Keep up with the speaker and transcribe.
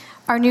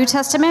Our New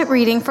Testament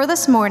reading for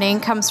this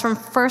morning comes from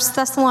 1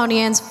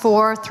 Thessalonians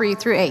 4,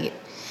 3-8.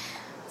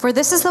 For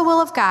this is the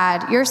will of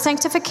God, your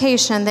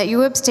sanctification, that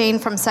you abstain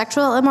from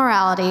sexual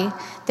immorality,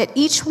 that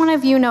each one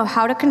of you know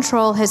how to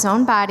control his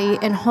own body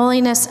in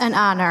holiness and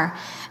honor,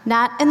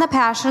 not in the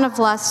passion of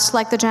lust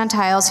like the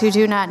Gentiles who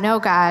do not know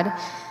God,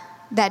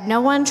 that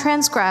no one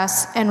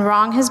transgress and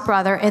wrong his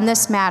brother in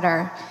this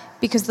matter,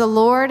 because the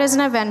Lord is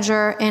an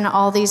avenger in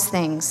all these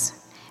things.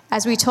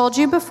 As we told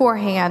you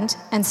beforehand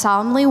and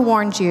solemnly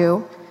warned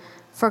you,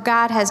 for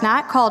God has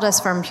not called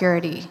us for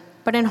impurity,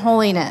 but in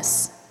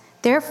holiness.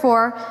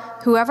 Therefore,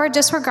 whoever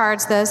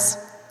disregards this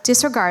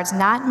disregards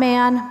not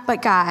man,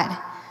 but God,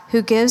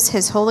 who gives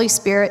his Holy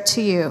Spirit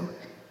to you.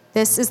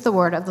 This is the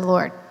word of the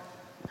Lord.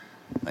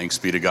 Thanks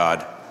be to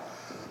God.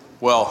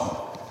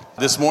 Well,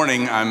 this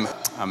morning I'm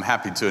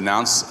happy to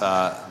announce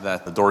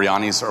that the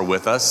Dorianis are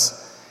with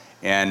us.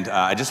 And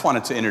I just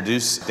wanted to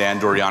introduce Dan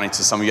Doriani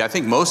to some of you. I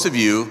think most of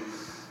you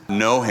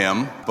know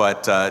him,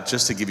 but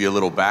just to give you a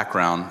little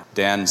background,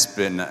 Dan's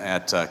been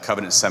at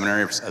Covenant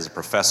Seminary as a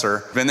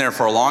professor. Been there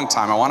for a long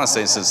time, I want to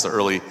say since the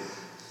early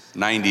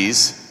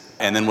 90s,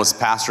 and then was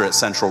pastor at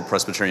Central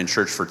Presbyterian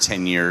Church for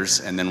 10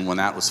 years. And then when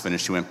that was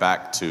finished, he went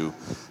back to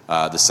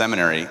the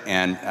seminary.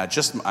 And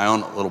just my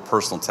own little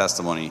personal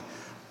testimony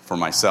for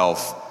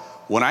myself.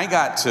 When I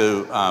got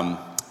to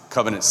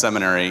Covenant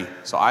Seminary,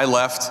 so I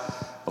left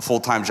a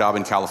full-time job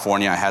in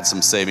California. I had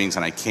some savings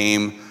and I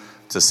came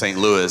to St.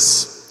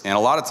 Louis. And a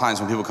lot of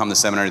times when people come to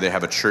seminary, they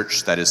have a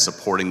church that is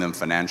supporting them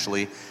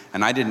financially.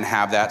 And I didn't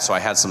have that, so I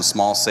had some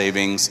small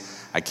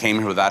savings. I came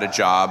here without a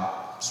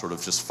job, sort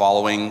of just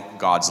following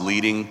God's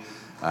leading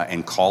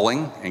and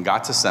calling, and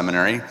got to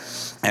seminary.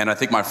 And I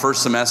think my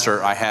first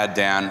semester, I had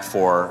Dan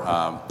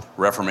for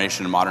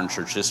Reformation and Modern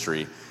Church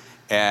History.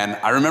 And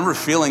I remember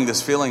feeling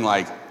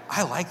like,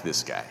 I like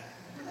this guy.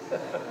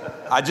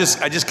 I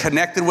just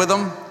connected with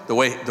him, the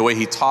way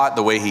he taught,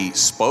 the way he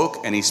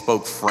spoke, and he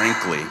spoke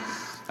frankly.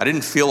 I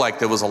didn't feel like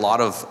there was a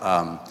lot of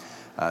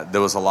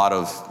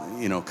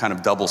kind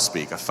of double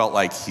speak. I felt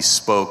like he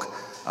spoke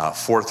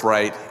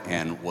forthright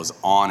and was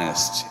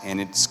honest.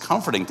 And it's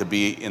comforting to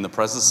be in the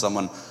presence of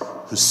someone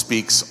who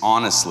speaks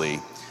honestly.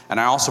 And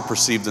I also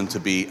perceived him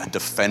to be a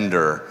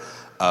defender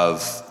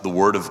of the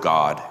Word of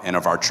God and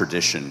of our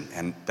tradition.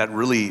 And that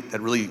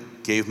really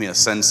gave me a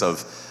sense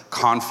of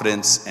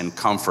confidence and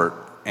comfort.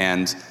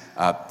 And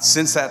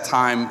since that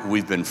time,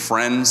 we've been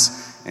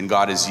friends. And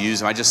God has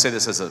used him. I just say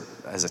this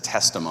as a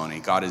testimony.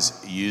 God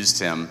has used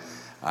him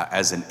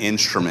as an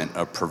instrument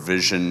of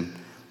provision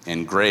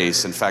and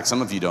grace. In fact,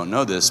 some of you don't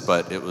know this,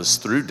 but it was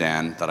through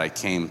Dan that I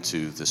came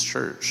to this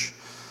church.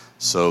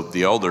 So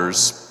the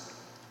elders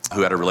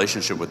who had a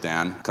relationship with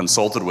Dan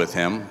consulted with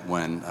him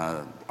when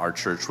our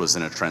church was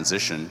in a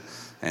transition.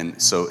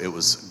 And so it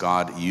was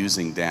God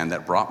using Dan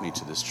that brought me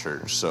to this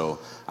church. So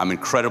I'm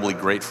incredibly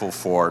grateful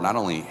for not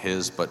only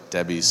his, but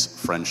Debbie's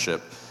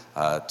friendship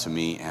to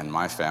me and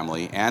my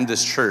family and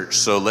this church.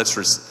 So let's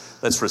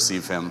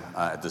receive him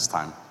at this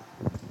time.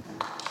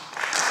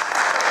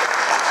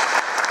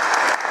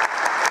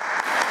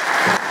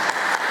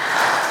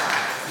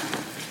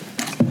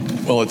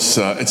 Well,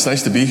 it's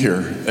nice to be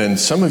here, and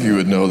some of you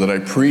would know that I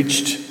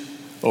preached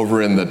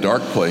over in the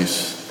dark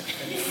place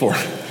for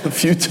a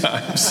few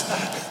times,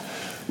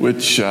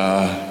 which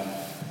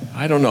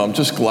I don't know. I'm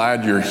just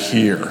glad you're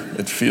here.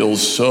 It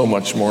feels so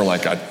much more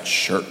like a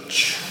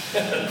church.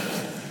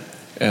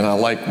 And I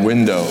like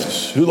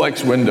windows. Who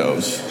likes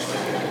windows?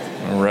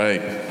 All right,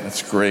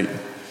 that's great.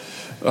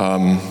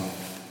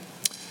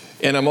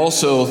 And I'm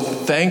also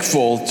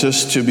thankful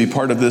just to be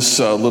part of this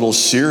little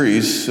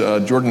series.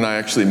 Jordan and I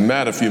actually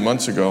met a few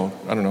months ago.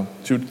 I don't know,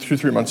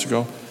 2-3 months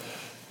ago.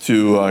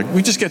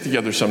 We just get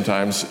together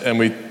sometimes, and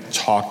we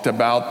talked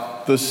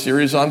about the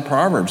series on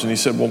Proverbs. And he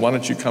said, well, why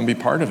don't you come be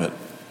part of it?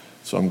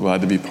 So I'm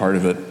glad to be part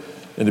of it.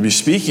 And to be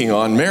speaking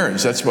on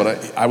marriage, that's what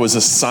I was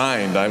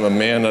assigned. I'm a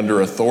man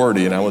under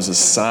authority, and I was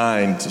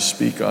assigned to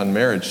speak on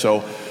marriage.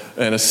 So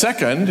in a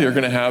second, you're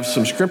going to have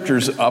some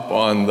scriptures up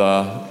on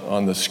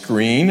the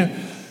screen,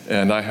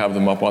 and I have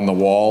them up on the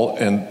wall,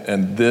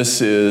 and this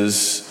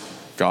is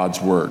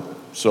God's Word.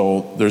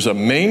 So there's a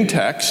main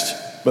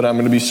text, but I'm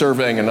going to be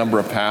surveying a number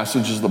of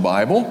passages of the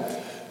Bible.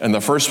 And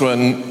the first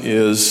one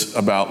is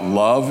about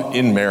love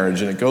in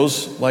marriage, and it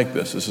goes like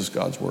this. This is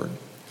God's Word.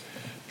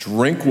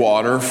 Drink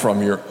water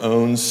from your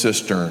own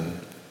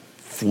cistern,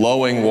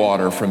 flowing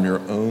water from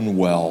your own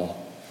well.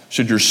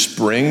 Should your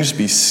springs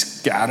be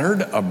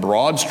scattered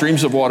abroad,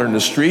 streams of water in the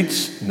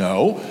streets?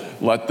 No,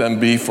 let them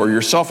be for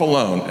yourself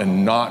alone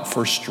and not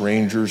for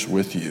strangers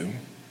with you.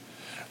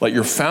 Let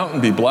your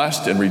fountain be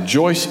blessed and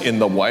rejoice in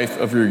the wife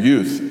of your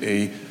youth,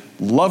 a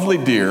lovely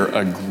deer,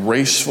 a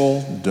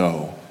graceful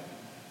doe.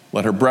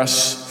 Let her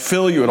breasts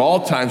fill you at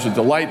all times with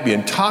delight. Be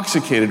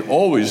intoxicated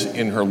always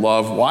in her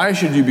love. Why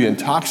should you be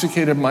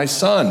intoxicated, my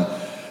son,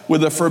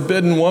 with a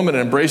forbidden woman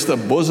and embrace the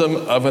bosom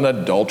of an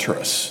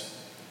adulteress?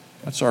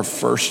 That's our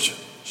first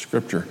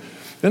scripture.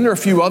 Then there are a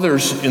few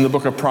others in the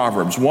book of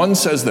Proverbs. One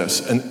says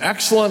this: an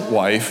excellent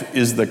wife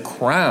is the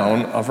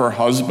crown of her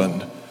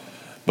husband,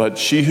 But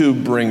she who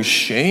brings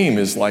shame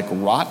is like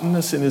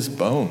rottenness in his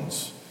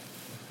bones.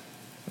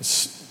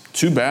 It's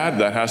too bad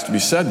that has to be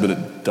said, but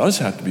it does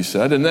have to be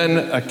said. And then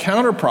a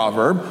counter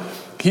proverb,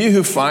 he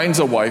who finds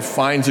a wife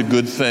finds a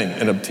good thing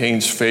and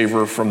obtains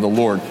favor from the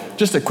Lord.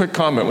 Just a quick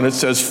comment, when it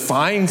says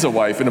finds a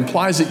wife, it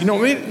implies that,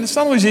 it's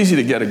not always easy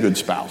to get a good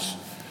spouse.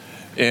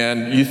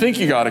 And you think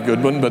you got a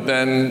good one, but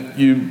then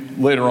you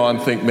later on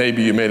think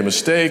maybe you made a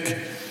mistake,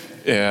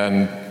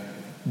 and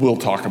we'll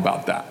talk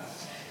about that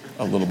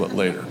a little bit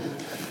later.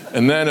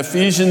 And then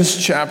Ephesians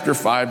chapter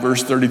 5,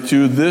 verse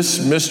 32,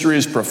 this mystery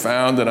is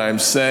profound, and I'm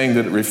saying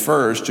that it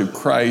refers to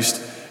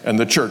Christ and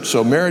the church.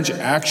 So marriage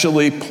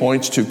actually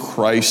points to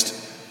Christ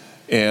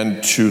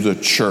and to the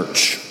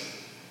church.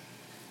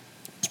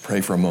 Let's pray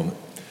for a moment.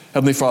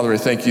 Heavenly Father, I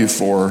thank you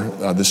for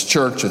this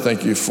church. I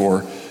thank you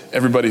for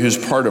everybody who's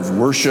part of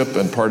worship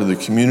and part of the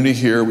community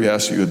here. We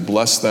ask you would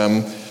bless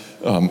them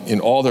in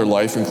all their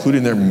life,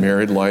 including their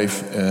married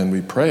life, and we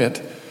pray it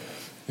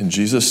in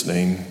Jesus'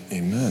 name,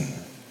 amen.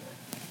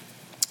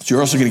 So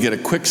you're also going to get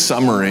a quick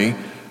summary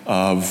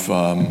of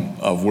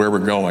where we're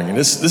going. And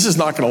this is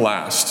not going to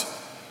last.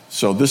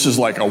 So this is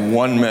like a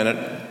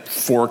 1-minute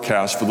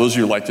forecast for those of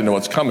you who like to know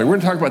what's coming. We're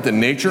going to talk about the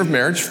nature of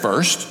marriage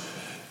first,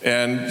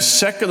 and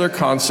secular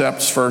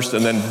concepts first,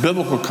 and then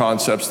biblical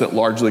concepts that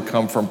largely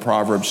come from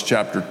Proverbs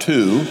chapter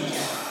 2.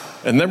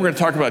 And then we're going to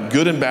talk about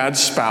good and bad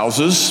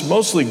spouses,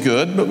 mostly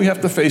good, but we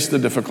have to face the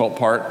difficult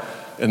part.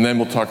 And then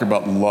we'll talk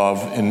about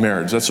love in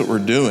marriage. That's what we're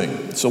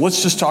doing. So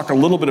let's just talk a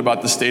little bit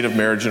about the state of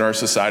marriage in our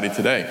society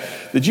today.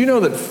 Did you know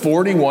that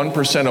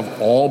 41%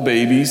 of all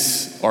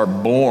babies are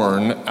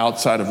born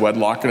outside of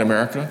wedlock in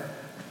America?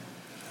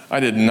 I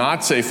did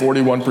not say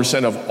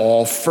 41% of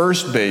all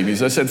first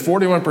babies. I said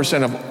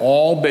 41% of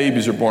all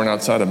babies are born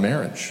outside of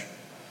marriage.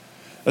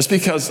 That's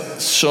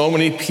because so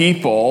many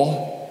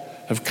people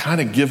have kind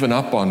of given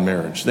up on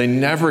marriage. They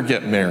never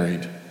get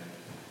married.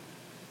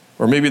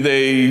 Or maybe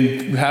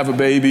they have a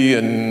baby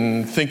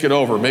and think it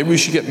over. Maybe we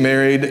should get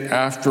married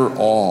after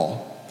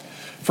all.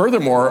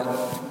 Furthermore,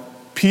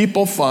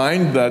 people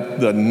find that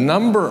the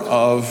number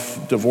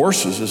of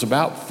divorces is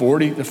about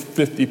 40 to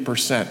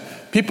 50%.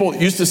 People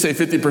used to say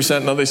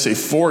 50%, now they say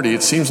 40.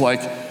 It seems like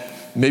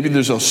maybe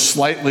there's a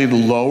slightly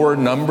lower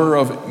number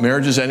of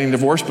marriages ending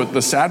divorce, but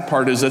the sad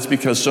part is that's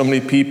because so many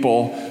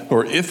people who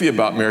are iffy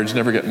about marriage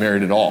never get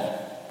married at all.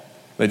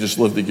 They just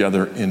live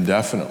together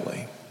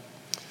indefinitely.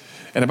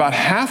 And about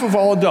half of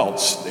all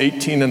adults,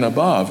 18 and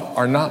above,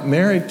 are not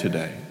married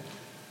today.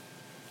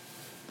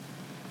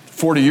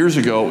 40 years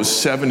ago, it was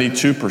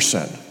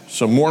 72%.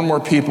 So more and more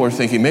people are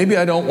thinking, maybe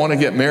I don't want to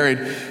get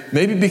married,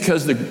 maybe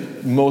because the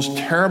most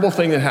terrible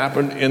thing that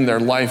happened in their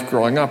life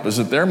growing up is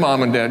that their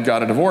mom and dad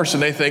got a divorce,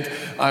 and they think,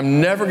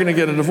 I'm never going to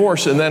get a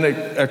divorce. And then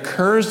it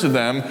occurs to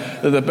them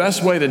that the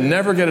best way to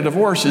never get a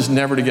divorce is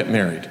never to get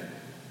married.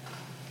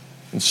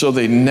 And so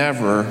they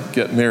never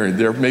get married.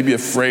 They're maybe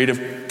afraid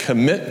of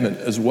commitment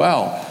as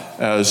well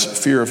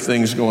as fear of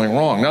things going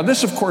wrong. Now,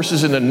 this, of course,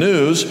 is in the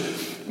news.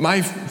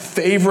 My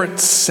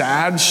favorite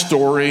sad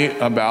story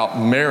about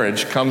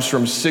marriage comes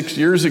from 6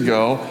 years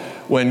ago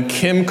when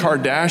Kim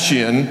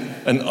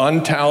Kardashian, an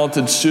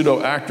untalented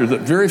pseudo-actor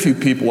that very few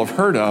people have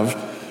heard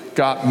of,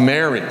 got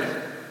married.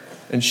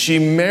 And she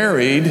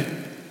married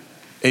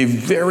a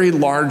very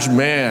large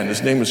man.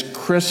 His name was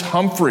Chris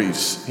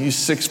Humphries. He's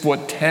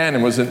 6'10"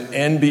 and was an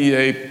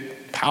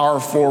NBA power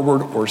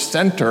forward or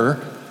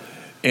center.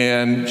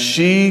 And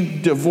she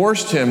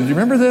divorced him. Do you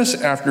remember this?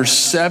 After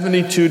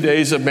 72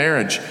 days of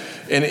marriage.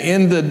 And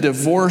in the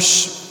divorce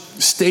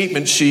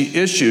statement she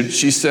issued,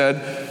 she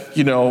said,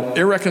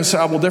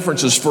 irreconcilable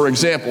differences. For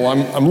example,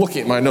 I'm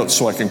looking at my notes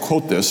so I can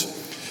quote this.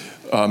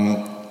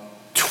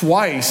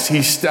 Twice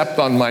he stepped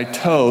on my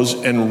toes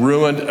and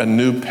ruined a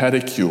new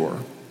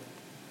pedicure.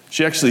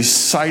 She actually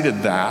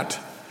cited that.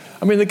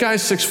 I mean, the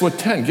guy's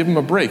 6'10". Give him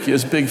a break. He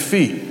has big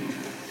feet.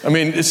 I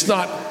mean, it's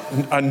not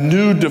a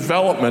new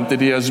development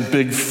that he has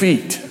big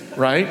feet,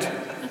 right?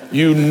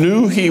 You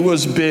knew he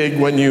was big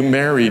when you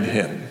married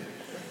him.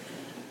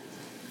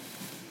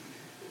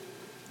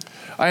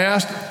 I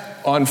asked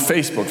on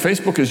Facebook.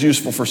 Facebook is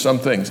useful for some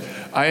things.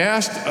 I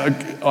asked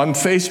on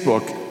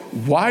Facebook,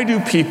 why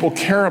do people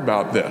care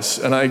about this?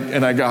 And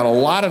I got a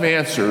lot of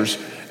answers,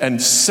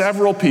 and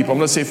several people, I'm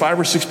going to say 5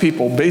 or 6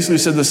 people, basically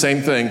said the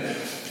same thing.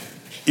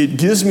 It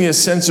gives me a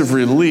sense of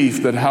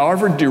relief that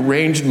however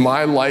deranged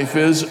my life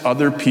is,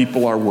 other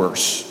people are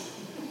worse.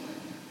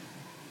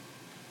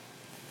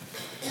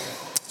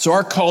 So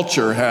our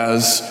culture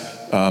has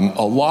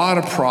a lot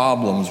of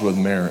problems with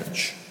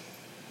marriage.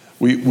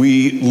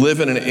 We live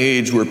in an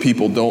age where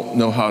people don't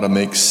know how to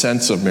make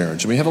sense of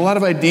marriage. And we have a lot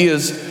of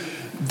ideas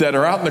that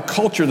are out in the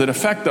culture that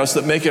affect us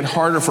that make it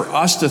harder for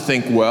us to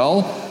think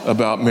well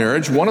about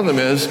marriage. One of them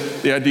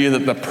is the idea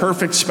that the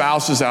perfect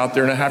spouse is out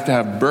there and I have to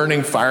have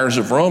burning fires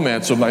of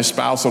romance with my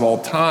spouse at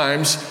all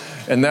times.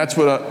 And that's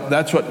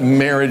what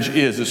marriage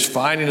is. It's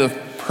finding the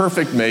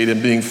perfect mate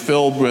and being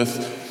filled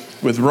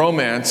with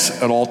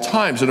romance at all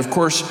times. And of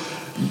course,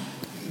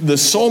 the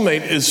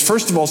soulmate is,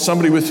 first of all,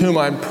 somebody with whom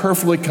I'm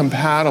perfectly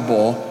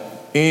compatible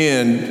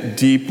and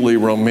deeply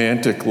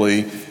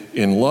romantically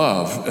in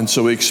love. And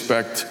so we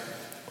expect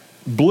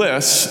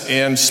bliss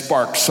and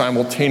spark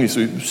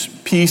simultaneously,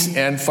 peace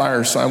and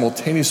fire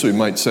simultaneously, we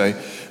might say.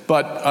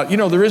 But,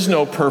 there is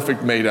no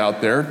perfect mate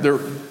out there.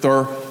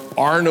 There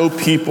are no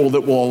people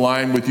that will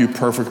align with you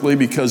perfectly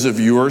because of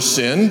your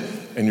sin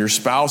and your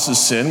spouse's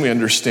sin. We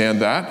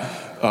understand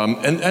that.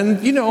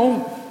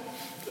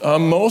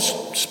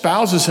 Most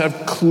spouses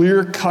have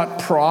clear-cut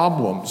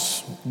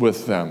problems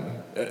with them.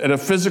 At a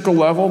physical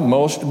level,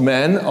 most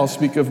men, I'll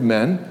speak of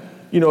men,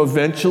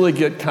 eventually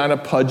get kind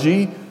of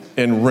pudgy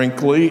and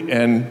wrinkly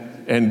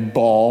and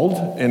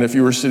bald. And if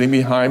you were sitting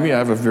behind me, I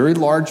have a very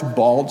large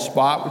bald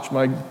spot, which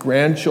my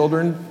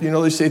grandchildren,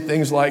 they say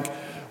things like,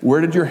 "Where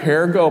did your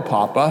hair go,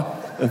 Papa?"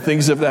 and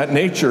things of that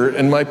nature.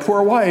 And my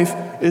poor wife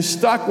is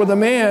stuck with a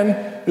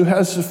man who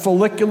has a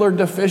follicular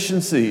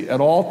deficiency at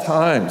all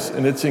times,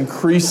 and it's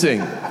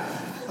increasing.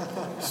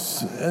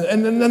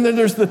 And then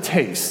there's the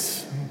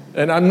tastes.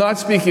 And I'm not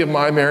speaking of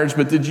my marriage,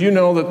 but did you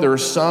know that there are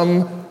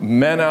some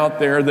men out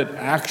there that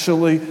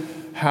actually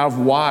have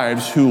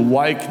wives who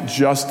like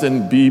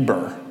Justin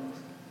Bieber?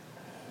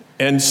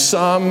 And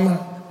some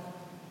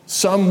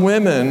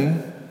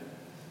women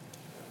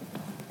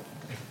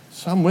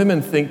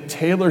think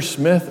Taylor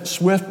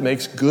Swift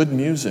makes good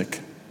music.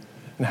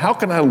 And how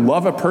can I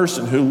love a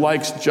person who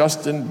likes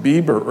Justin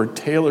Bieber or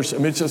Taylor Swift?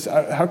 I mean, it's just,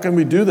 how can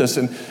we do this?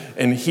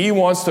 And he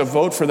wants to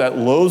vote for that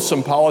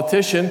loathsome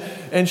politician,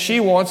 and she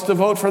wants to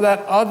vote for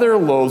that other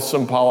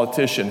loathsome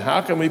politician.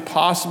 How can we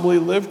possibly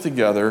live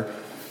together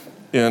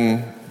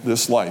in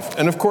this life?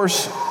 And of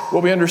course,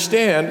 what we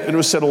understand, it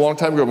was said a long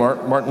time ago,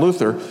 Martin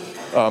Luther,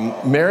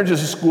 marriage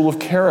is a school of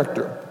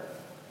character.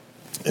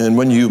 And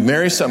when you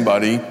marry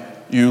somebody,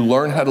 you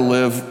learn how to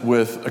live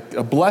with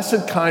a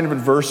blessed kind of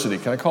adversity.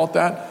 Can I call it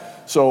that?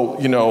 So,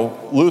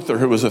 Luther,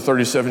 who was a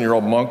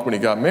 37-year-old monk when he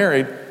got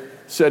married,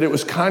 said it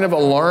was kind of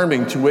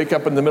alarming to wake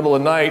up in the middle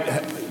of the night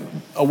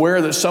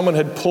aware that someone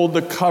had pulled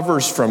the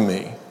covers from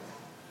me.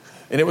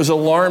 And it was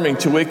alarming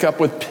to wake up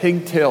with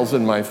pigtails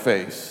in my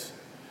face.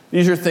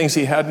 These are things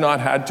he had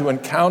not had to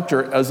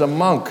encounter as a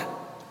monk.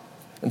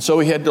 And so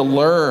he had to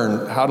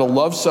learn how to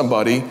love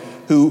somebody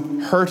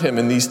who hurt him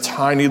in these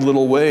tiny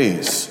little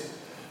ways.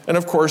 And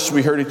of course,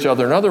 we hurt each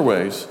other in other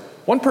ways.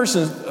 One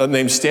person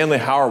named Stanley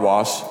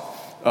Hauerwas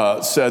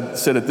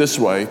said it this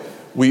way: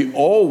 we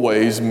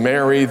always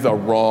marry the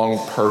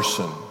wrong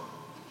person.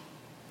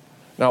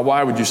 Now,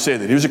 why would you say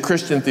that? He was a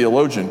Christian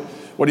theologian.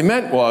 What he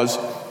meant was,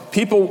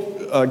 people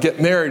get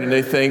married and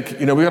they think,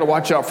 we got to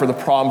watch out for the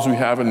problems we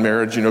have in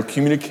marriage,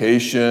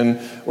 communication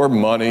or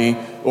money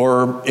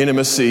or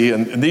intimacy,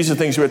 and these are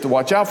things we have to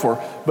watch out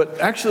for.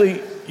 But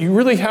actually, you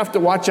really have to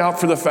watch out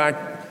for the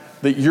fact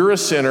that you're a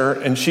sinner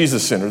and she's a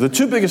sinner. The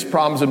two biggest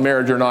problems in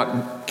marriage are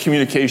not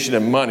communication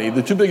and money.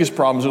 The two biggest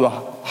problems are the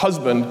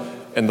husband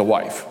and the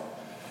wife.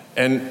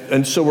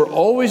 And so we're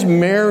always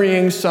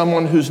marrying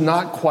someone who's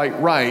not quite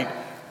right,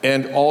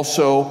 and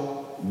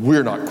also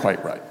we're not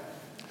quite right.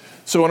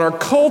 So in our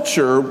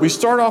culture, we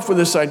start off with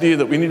this idea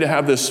that we need to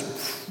have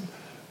this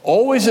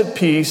always at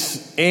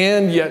peace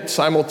and yet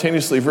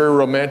simultaneously very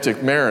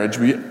romantic marriage.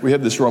 We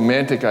have this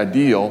romantic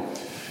ideal.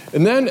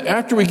 And then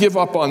after we give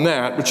up on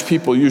that, which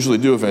people usually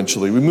do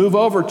eventually, we move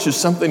over to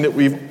something that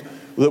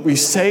we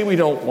say we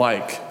don't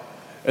like.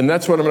 And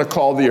that's what I'm going to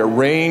call the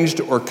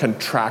arranged or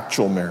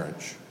contractual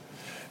marriage.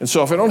 And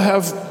so if I don't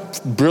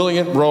have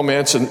brilliant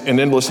romance and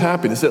endless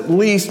happiness, at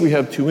least we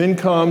have two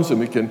incomes and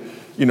we can,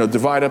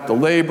 divide up the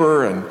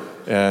labor,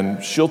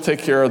 and she'll take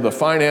care of the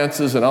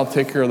finances and I'll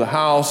take care of the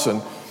house,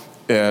 and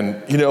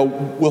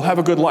we'll have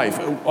a good life.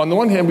 On the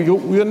one hand, we go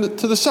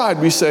to the side,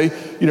 we say,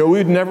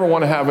 we'd never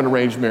want to have an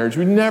arranged marriage.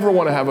 We'd never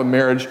want to have a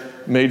marriage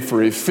made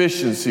for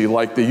efficiency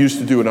like they used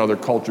to do in other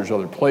cultures,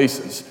 other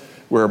places,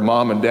 where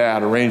mom and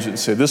dad arrange it and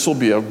say, this will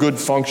be a good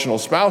functional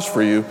spouse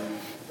for you.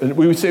 And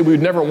we would say we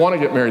would never want to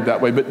get married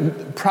that way,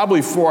 but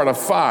probably 4 out of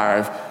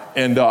 5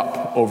 end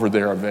up over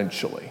there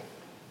eventually.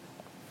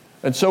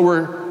 And so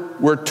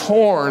we're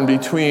torn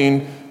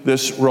between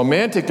this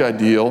romantic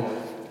ideal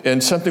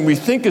and something we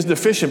think is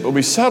deficient, but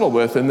we settle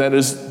with, and that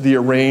is the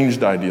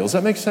arranged ideal. Does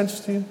that make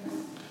sense to you?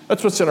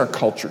 That's what's in our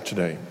culture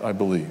today, I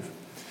believe.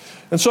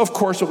 And so, of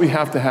course, what we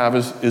have to have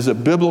is a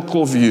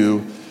biblical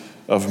view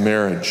of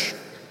marriage.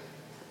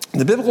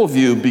 The biblical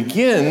view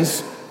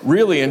begins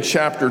really in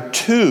chapter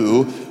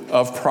 2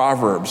 of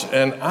Proverbs.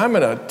 And I'm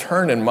going to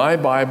turn in my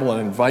Bible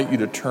and invite you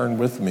to turn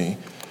with me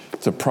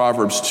to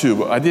Proverbs 2.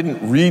 But I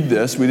didn't read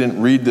this. We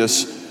didn't read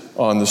this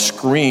on the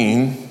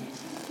screen.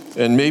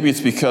 And maybe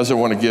it's because I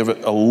want to give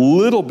it a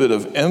little bit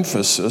of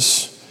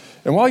emphasis.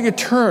 And while you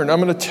turn,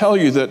 I'm going to tell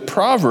you that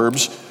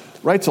Proverbs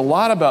writes a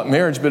lot about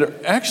marriage, but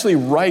it actually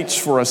writes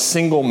for a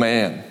single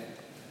man.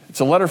 It's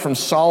a letter from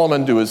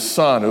Solomon to his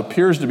son, who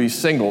appears to be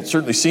single. It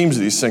certainly seems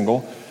that he's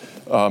single.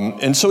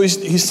 And so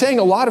he's saying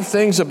a lot of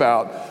things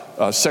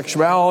about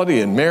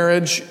sexuality and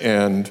marriage.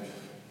 And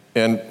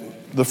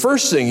the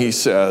first thing he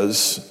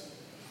says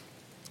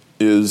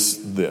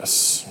is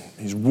this.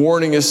 He's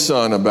warning his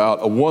son about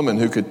a woman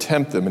who could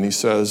tempt him. And he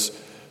says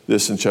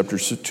this in chapter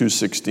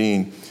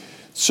 2:16.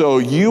 So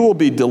you will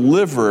be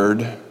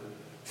delivered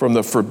from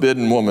the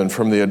forbidden woman,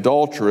 from the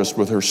adulteress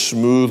with her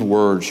smooth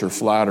words, her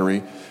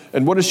flattery.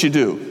 And what does she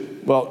do?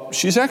 Well,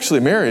 she's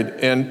actually married,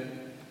 and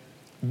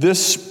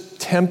this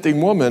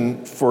tempting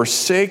woman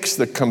forsakes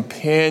the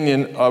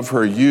companion of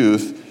her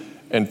youth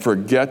and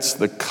forgets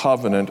the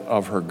covenant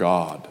of her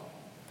God.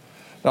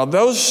 Now,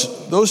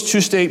 those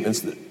two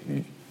statements,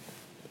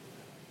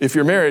 if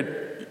you're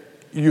married,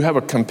 you have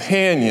a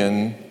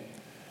companion,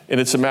 and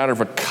it's a matter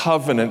of a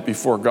covenant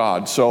before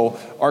God. So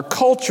our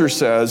culture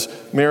says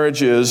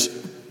marriage is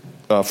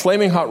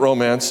flaming hot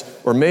romance,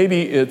 or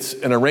maybe it's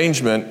an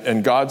arrangement,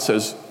 and God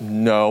says,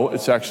 no,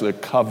 it's actually a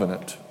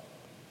covenant.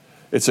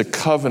 It's a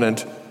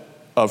covenant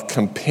of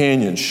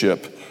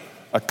companionship,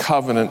 a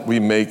covenant we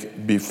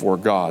make before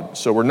God.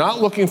 So we're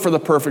not looking for the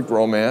perfect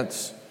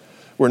romance.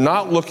 We're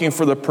not looking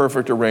for the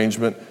perfect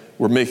arrangement.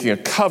 We're making a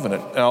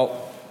covenant. Now,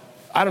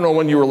 I don't know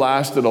when you were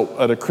last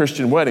at a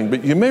Christian wedding,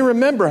 but you may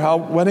remember how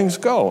weddings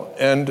go.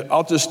 And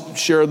I'll just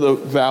share the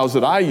vows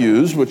that I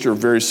use, which are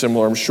very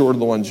similar, I'm sure, to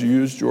the ones you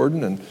use,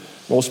 Jordan, and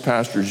most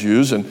pastors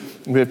use. And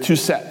we have two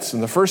sets.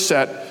 And the first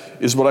set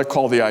is what I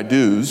call the I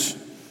do's.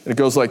 And it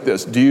goes like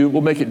this.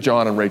 We'll make it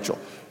John and Rachel.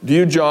 Do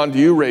you, John, do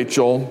you,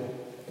 Rachel,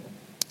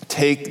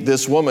 take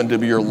this woman to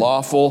be your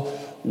lawful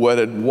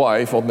wedded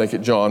wife? I'll make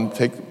it John.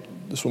 Take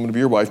this woman to be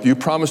your wife. Do you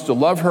promise to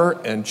love her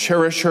and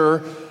cherish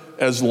her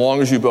as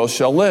long as you both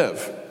shall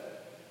live?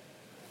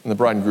 And the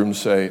bride and groom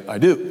say, I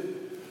do.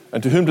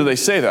 And to whom do they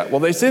say that? Well,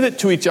 they say that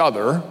to each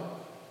other,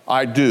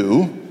 I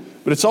do,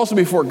 but it's also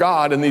before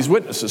God and these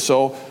witnesses.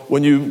 So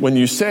when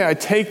you say I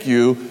take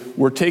you,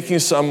 we're taking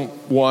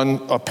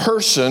one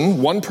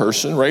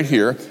person right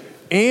here,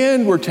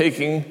 and we're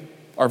taking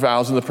our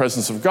vows in the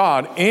presence of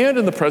God and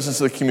in the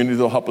presence of the community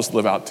that will help us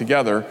live out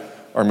together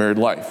our married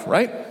life,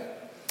 right?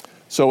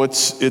 So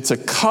it's a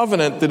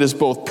covenant that is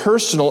both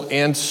personal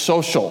and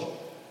social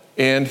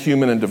and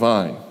human and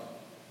divine.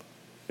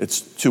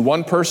 It's to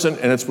one person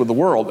and it's with the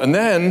world. And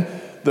then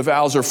the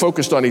vows are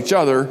focused on each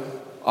other.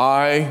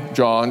 I,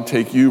 John,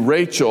 take you,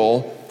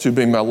 Rachel, to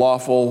be my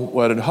lawful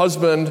wedded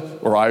husband,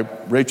 or I,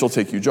 Rachel,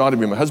 take you, John, to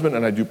be my husband,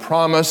 and I do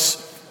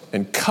promise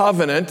and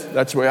covenant,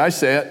 that's the way I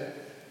say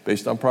it,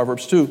 based on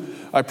Proverbs 2.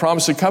 I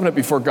promise a covenant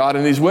before God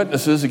and these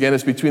witnesses, again,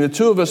 it's between the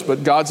two of us,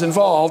 but God's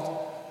involved,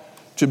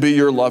 to be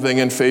your loving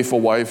and faithful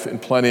wife in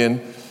plenty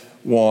and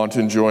want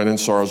and joy and in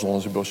sorrow as long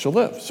as we both shall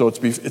live. So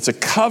it's a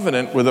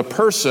covenant with a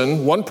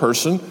person, one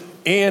person,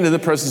 and in the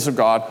presence of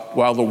God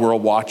while the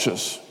world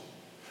watches.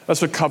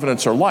 That's what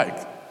covenants are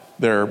like.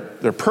 They're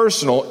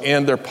personal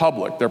and they're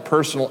public. They're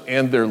personal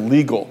and they're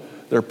legal.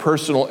 They're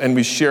personal and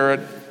we share it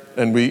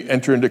and we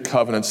enter into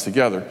covenants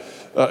together.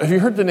 Have you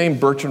heard the name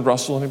Bertrand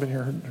Russell? Anybody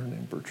here heard her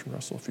name, Bertrand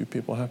Russell? A few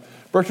people have.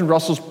 Bertrand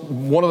Russell's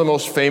one of the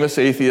most famous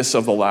atheists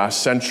of the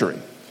last century.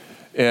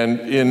 And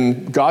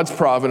in God's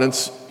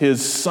providence,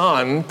 his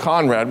son,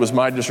 Conrad, was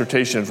my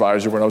dissertation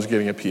advisor when I was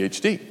getting a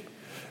PhD.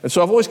 And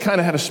so I've always kind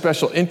of had a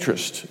special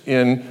interest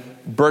in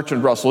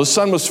Bertrand Russell. His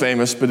son was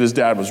famous, but his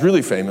dad was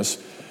really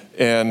famous.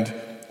 And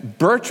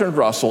Bertrand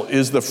Russell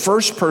is the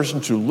first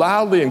person to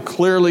loudly and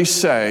clearly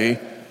say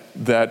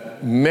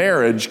that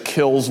marriage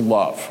kills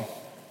love.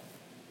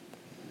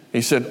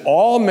 He said,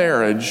 all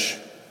marriage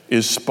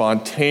is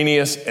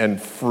spontaneous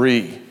and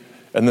free.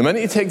 And the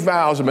minute you take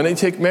vows, the minute you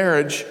take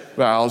marriage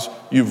vows,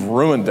 you've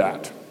ruined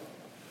that.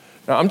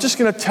 Now, I'm just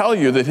going to tell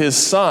you that his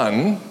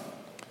son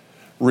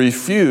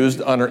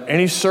refused under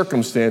any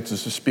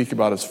circumstances to speak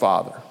about his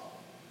father.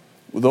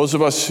 Those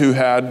of us who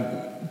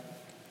had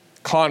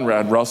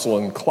Conrad Russell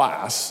in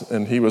class,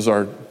 and he was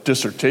our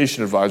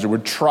dissertation advisor,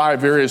 would try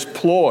various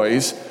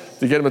ploys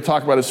to get him to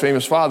talk about his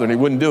famous father, and he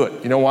wouldn't do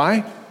it. You know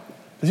why?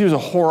 Because he was a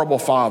horrible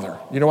father.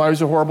 You know why he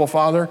was a horrible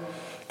father?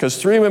 Because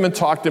 3 women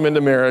talked him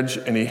into marriage,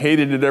 and he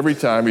hated it every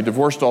time. He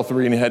divorced all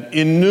 3, and he had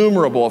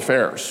innumerable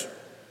affairs.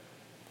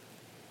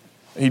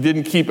 He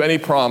didn't keep any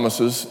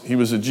promises. He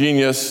was a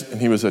genius, and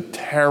he was a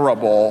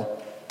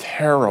terrible,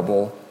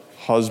 terrible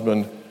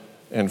husband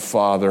and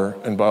father,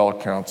 and by all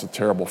accounts, a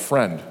terrible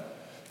friend.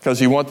 Because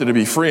he wanted to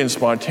be free and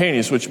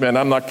spontaneous, which meant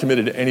I'm not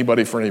committed to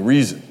anybody for any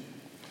reason.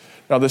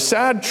 Now, the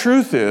sad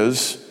truth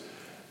is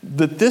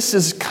that this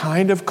is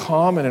kind of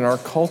common in our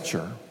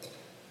culture.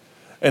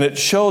 And it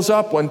shows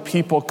up when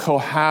people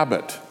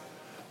cohabit.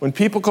 When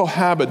people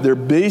cohabit, they're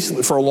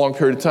basically, for a long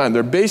period of time,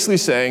 they're basically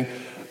saying,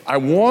 I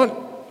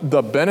want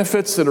the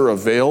benefits that are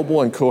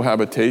available in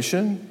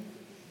cohabitation,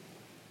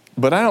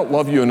 but I don't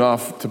love you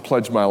enough to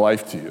pledge my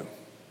life to you.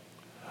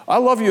 I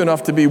love you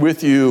enough to be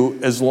with you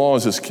as long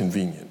as it's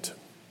convenient.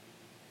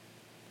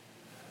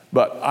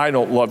 But I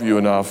don't love you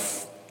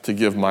enough to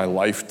give my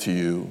life to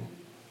you,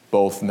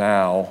 both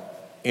now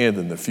and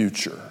in the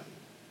future.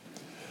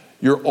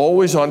 You're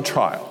always on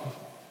trial.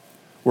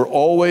 We're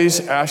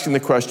always asking the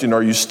question,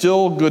 are you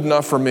still good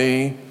enough for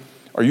me?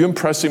 Are you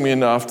impressing me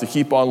enough to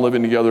keep on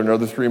living together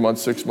another 3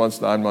 months, 6 months,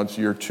 9 months,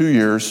 a year, 2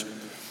 years?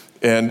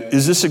 And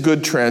is this a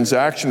good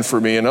transaction for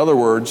me? In other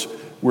words,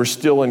 we're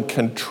still in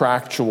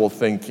contractual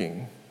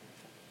thinking.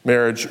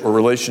 Marriage or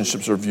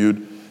relationships are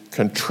viewed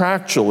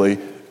contractually,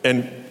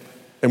 and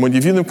And when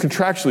you view them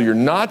contractually, you're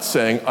not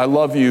saying, I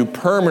love you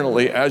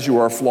permanently as you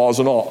are, flaws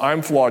and all.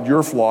 I'm flawed,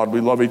 you're flawed, we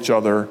love each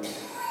other,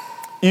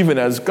 even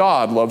as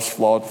God loves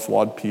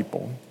flawed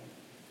people.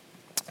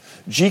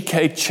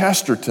 G.K.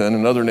 Chesterton,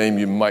 another name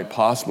you might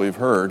possibly have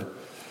heard,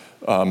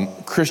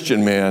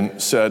 Christian man,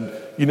 said,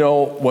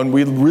 when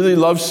we really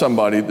love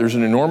somebody, there's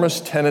an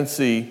enormous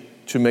tendency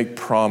to make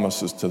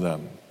promises to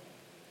them.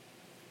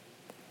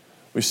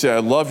 We say, I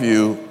love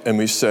you, and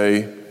we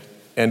say,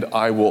 and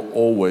I will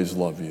always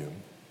love you,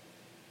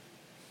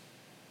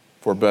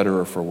 for better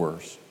or for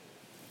worse.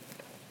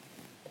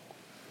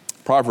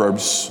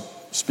 Proverbs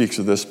speaks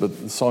of this, but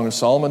the Song of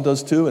Solomon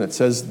does too, and it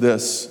says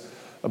this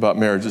about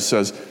marriage. It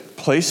says,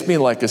 place me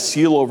like a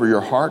seal over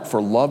your heart,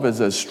 for love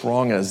is as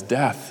strong as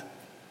death.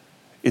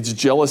 Its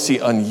jealousy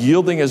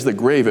unyielding as the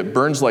grave. It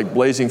burns like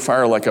blazing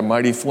fire, like a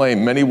mighty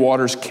flame. Many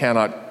waters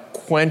cannot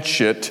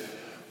quench it.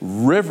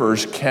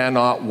 Rivers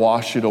cannot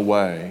wash it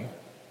away.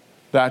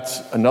 That's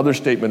another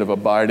statement of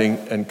abiding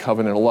and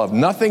covenantal love.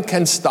 Nothing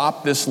can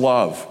stop this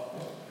love.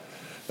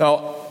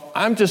 Now,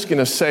 I'm just going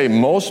to say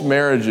most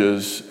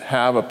marriages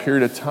have a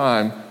period of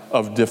time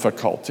of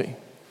difficulty.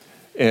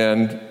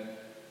 And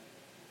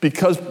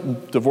because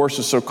divorce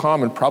is so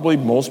common, probably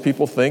most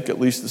people think, at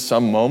least at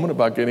some moment,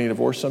 about getting a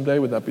divorce someday.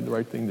 Would that be the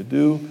right thing to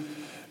do?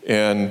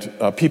 And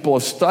people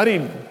have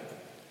studied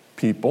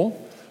people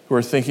who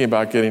are thinking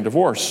about getting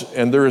divorced.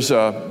 And there's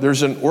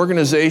an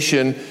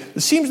organization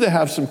that seems to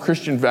have some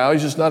Christian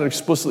values. It's not an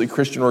explicitly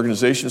Christian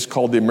organization. It's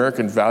called the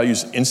American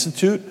Values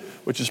Institute,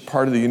 which is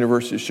part of the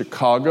University of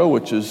Chicago,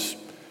 which is,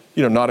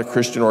 not a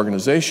Christian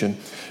organization.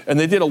 And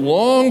they did a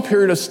long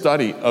period of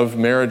study of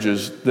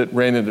marriages that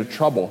ran into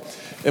trouble.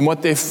 And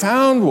what they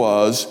found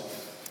was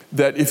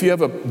that if you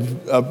have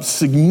a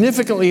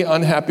significantly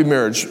unhappy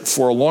marriage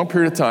for a long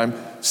period of time,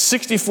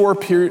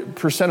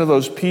 64% of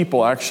those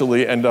people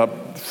actually end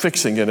up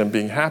fixing it and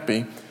being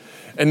happy.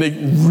 And they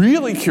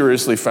really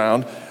curiously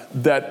found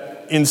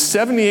that in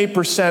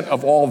 78%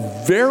 of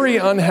all very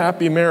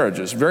unhappy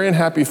marriages, very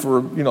unhappy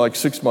for like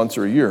 6 months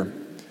or a year,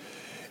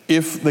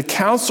 if the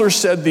counselor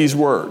said these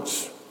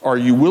words, are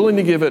you willing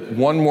to give it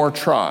one more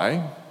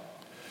try?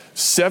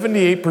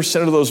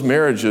 78% of those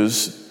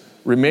marriages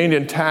remained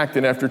intact,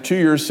 and after 2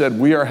 years said,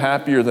 we are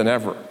happier than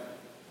ever.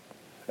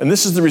 And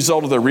this is the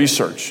result of their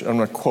research. I'm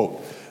going to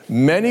quote,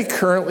 many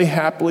currently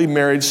happily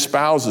married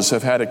spouses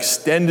have had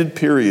extended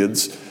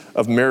periods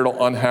of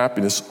marital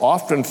unhappiness,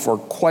 often for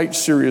quite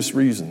serious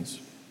reasons,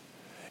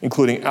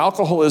 including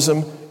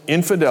alcoholism,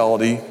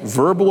 infidelity,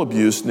 verbal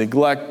abuse,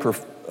 neglect,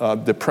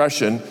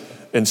 depression,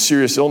 and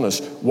serious illness.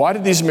 Why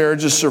did these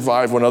marriages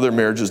survive when other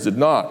marriages did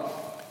not?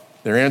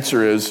 Their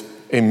answer is,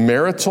 a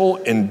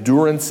marital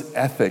endurance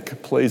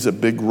ethic plays a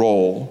big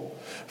role.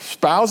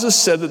 Spouses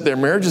said that their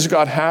marriages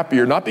got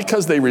happier, not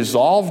because they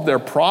resolved their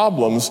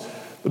problems,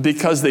 but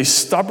because they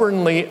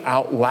stubbornly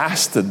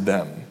outlasted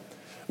them.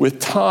 With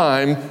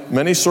time,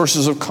 many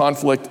sources of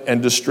conflict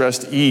and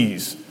distress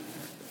ease.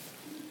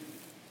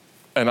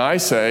 And I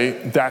say,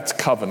 that's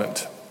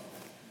covenant.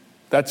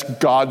 That's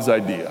God's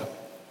idea.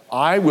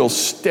 I will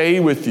stay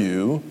with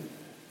you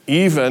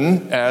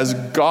even as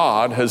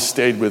God has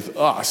stayed with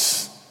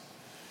us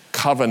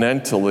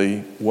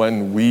covenantally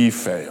when we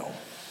fail.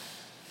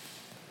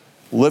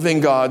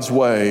 Living God's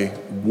way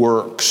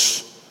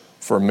works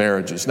for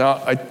marriages. Now,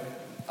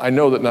 I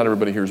know that not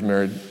everybody here is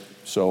married,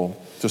 so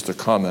just a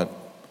comment.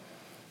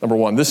 Number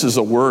one, this is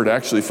a word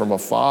actually from a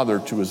father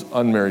to his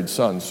unmarried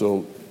son.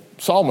 So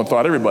Solomon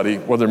thought everybody,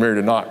 whether married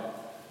or not,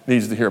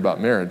 needs to hear about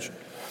marriage.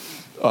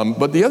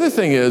 But the other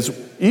thing is,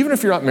 even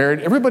if you're not married,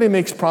 everybody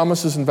makes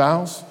promises and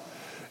vows.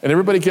 And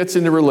everybody gets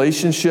into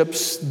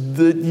relationships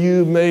that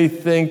you may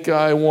think,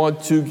 I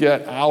want to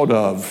get out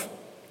of.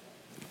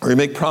 Or you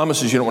make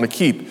promises you don't want to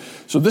keep.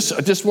 So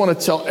I just want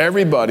to tell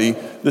everybody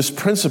this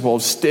principle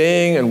of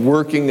staying and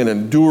working and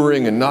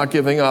enduring and not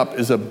giving up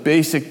is a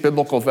basic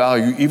biblical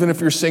value. Even if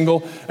you're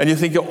single and you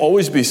think you'll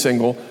always be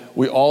single,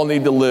 we all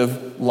need to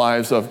live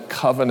lives of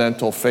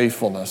covenantal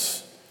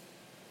faithfulness.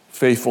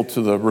 Faithful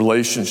to the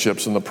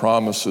relationships and the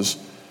promises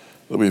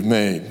that we've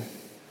made.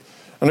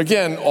 And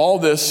again, all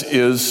this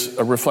is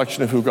a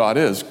reflection of who God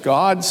is.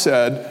 God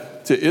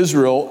said to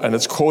Israel, and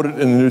it's quoted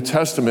in the New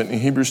Testament in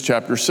Hebrews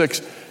chapter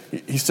 6,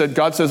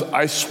 God says,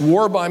 I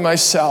swore by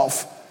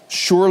myself,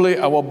 surely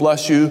I will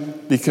bless you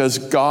because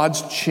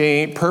God's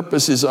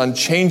purpose is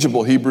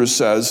unchangeable, Hebrews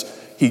says.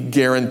 He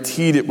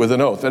guaranteed it with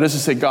an oath. That is to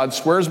say, God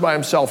swears by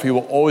himself he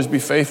will always be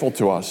faithful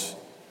to us.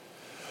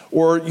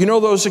 Or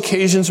those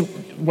occasions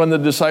when the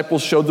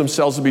disciples showed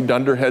themselves to be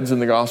dunderheads in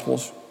the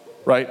Gospels,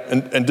 right?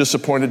 And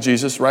disappointed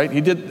Jesus, right?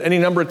 He did any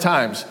number of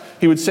times.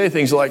 He would say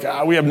things like,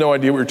 we have no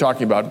idea what you're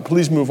talking about.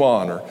 Please move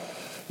on. Or,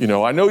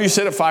 I know you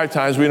said it 5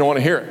 times. We don't want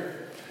to hear it.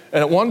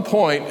 And at one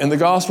point in the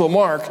Gospel of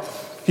Mark,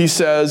 he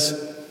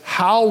says,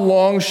 how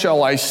long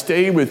shall I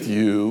stay with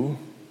you?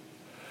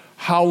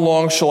 How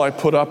long shall I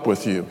put up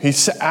with you? He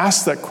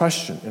asked that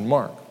question in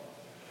Mark.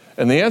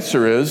 And the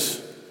answer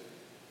is,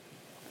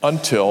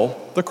 until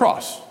the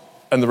cross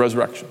and the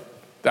resurrection.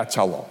 That's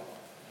how long.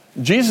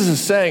 Jesus is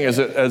saying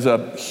as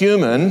a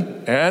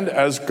human and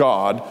as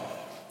God,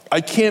 I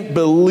can't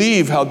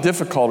believe how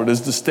difficult it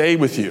is to stay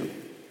with you,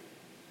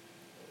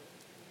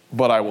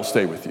 but I will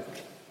stay with you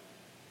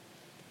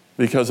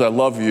because I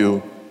love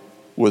you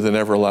with an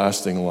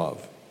everlasting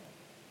love.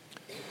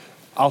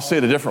 I'll say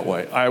it a different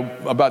way.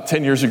 About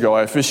 10 years ago,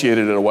 I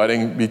officiated at a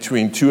wedding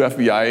between two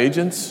FBI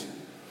agents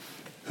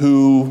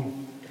who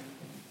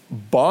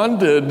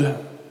bonded.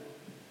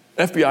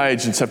 FBI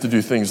agents have to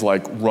do things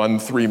like run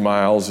 3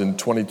 miles in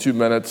 22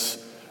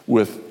 minutes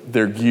with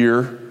their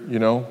gear,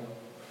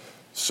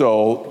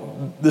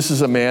 So this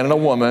is a man and a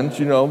woman,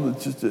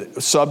 just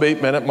a sub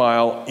 8-minute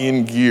mile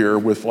in gear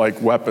with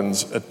like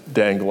weapons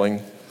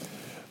dangling.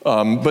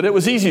 But it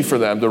was easy for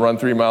them to run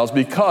 3 miles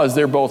because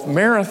they're both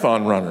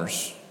marathon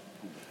runners.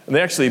 And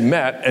they actually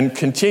met and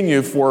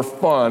continue for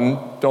fun.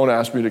 Don't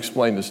ask me to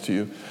explain this to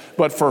you.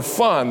 But for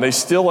fun, they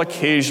still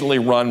occasionally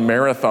run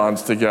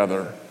marathons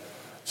together.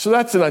 So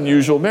that's an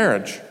unusual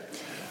marriage.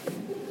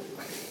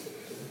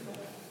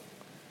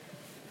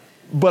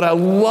 But I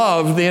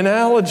love the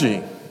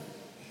analogy.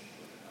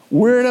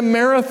 We're in a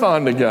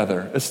marathon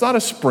together. It's not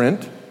a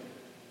sprint.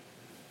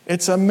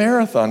 It's a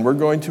marathon we're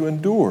going to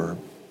endure.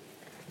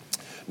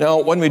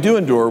 Now, when we do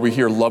endure, we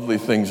hear lovely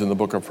things in the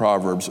book of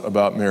Proverbs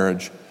about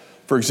marriage.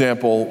 For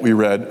example, we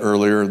read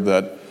earlier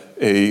that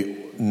a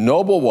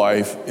noble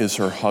wife is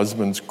her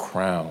husband's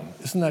crown.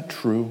 Isn't that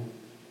true?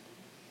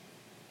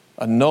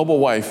 A noble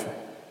wife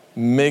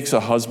makes a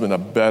husband a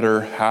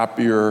better,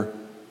 happier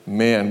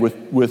man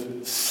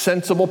with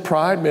sensible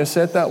pride. May I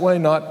say it that way?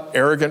 Not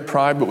arrogant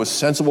pride, but with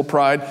sensible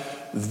pride.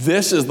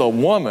 This is the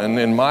woman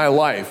in my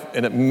life,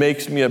 and it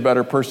makes me a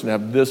better person to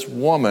have this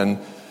woman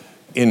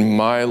in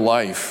my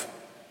life.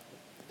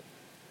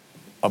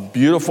 A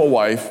beautiful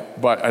wife,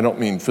 but I don't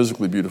mean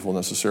physically beautiful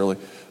necessarily,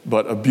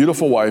 but a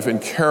beautiful wife in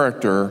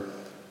character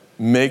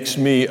makes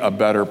me a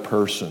better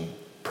person,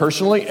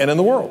 personally and in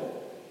the world.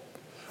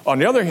 On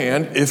the other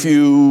hand, if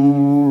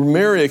you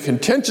marry a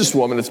contentious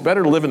woman, it's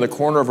better to live in the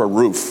corner of a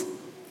roof.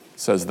 It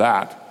says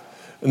that.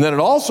 And then it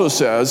also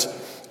says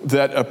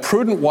that a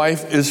prudent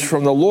wife is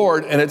from the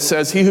Lord, and it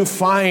says he who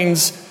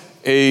finds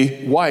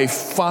a wife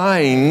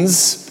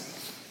finds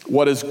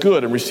what is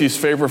good and receives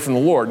favor from the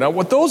Lord. Now,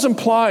 what those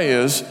imply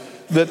is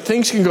that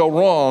things can go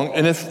wrong,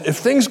 and if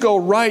things go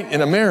right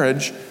in a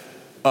marriage,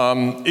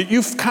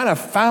 you've kind of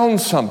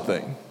found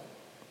something.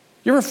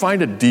 You ever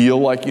find a deal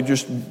like you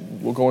just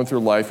were going through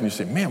life and you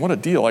say, man, what a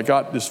deal. I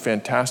got this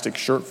fantastic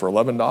shirt for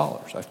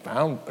 $11. I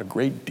found a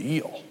great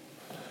deal.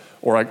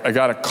 Or I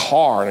got a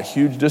car and a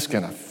huge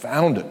discount. I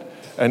found it.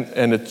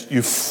 And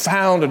you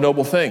found a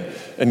noble thing.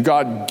 And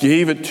God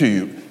gave it to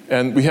you.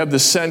 And we have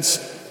this sense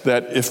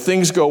that if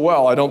things go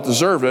well, I don't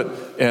deserve it.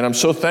 And I'm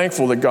so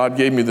thankful that God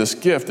gave me this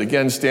gift.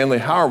 Again, Stanley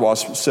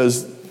Hauerwas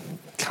says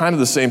kind of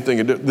the same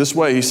thing this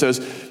way. He says,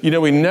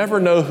 we never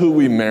know who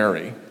we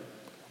marry.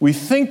 We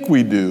think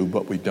we do,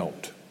 but we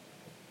don't.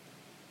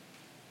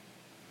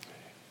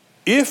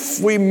 If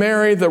we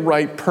marry the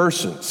right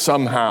person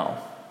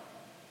somehow,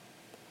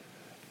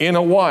 in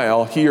a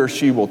while, he or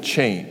she will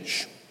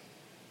change.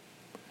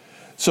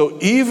 So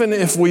even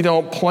if we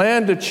don't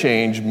plan to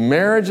change,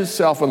 marriage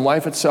itself and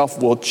life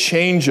itself will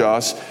change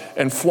us,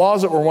 and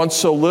flaws that were once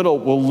so little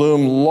will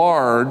loom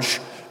large.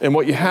 And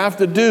what you have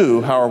to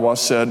do, Hauerwas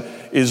said,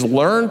 is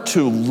learn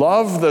to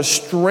love the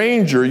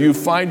stranger you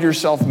find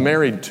yourself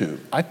married to.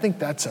 I think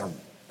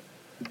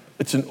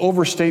it's an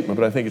overstatement,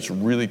 but I think it's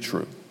really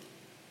true.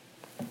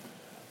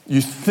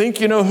 You think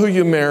you know who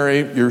you marry,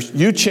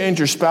 you change,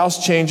 your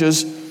spouse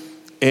changes,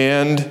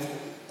 and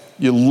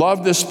you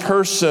love this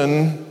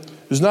person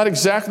who's not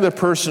exactly the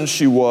person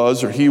she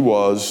was or he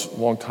was a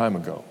long time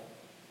ago.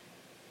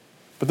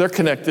 But they're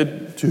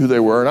connected to who they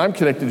were, and I'm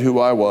connected to who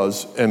I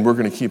was, and we're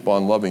going to keep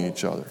on loving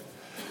each other.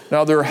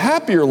 Now, there are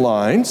happier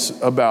lines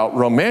about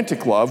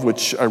romantic love,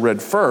 which I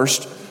read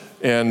first,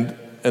 and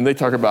they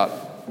talk about,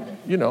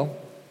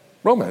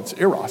 romance,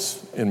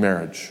 eros, in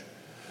marriage.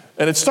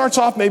 And it starts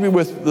off maybe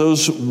with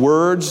those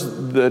words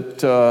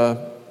that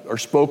are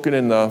spoken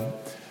in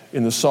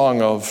the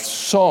Song of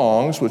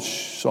Songs, which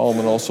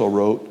Solomon also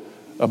wrote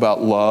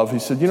about love. He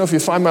said, if you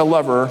find my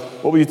lover,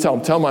 what will you tell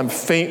him? Tell him I'm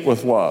faint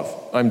with love.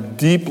 I'm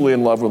deeply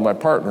in love with my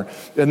partner.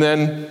 And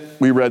then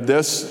we read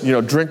this,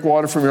 drink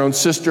water from your own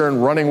cistern,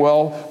 running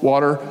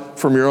water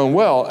from your own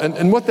well.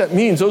 And what that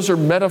means, those are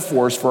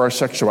metaphors for our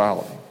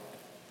sexuality.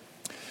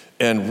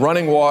 And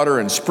running water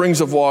and springs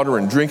of water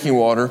and drinking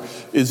water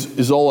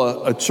is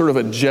all a sort of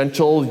a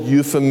gentle,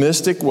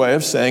 euphemistic way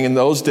of saying in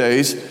those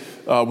days,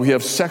 we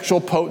have sexual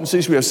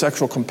potencies, we have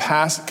sexual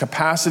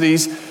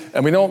capacities,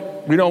 and we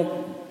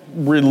don't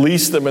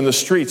release them in the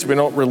streets. We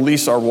don't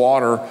release our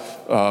water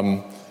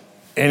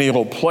any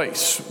old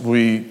place.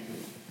 We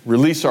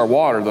release our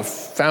water, the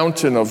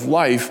fountain of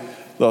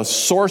life, the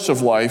source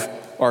of life,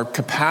 our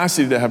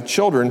capacity to have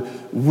children.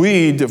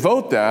 We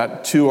devote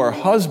that to our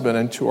husband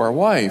and to our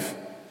wife.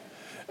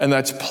 And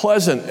that's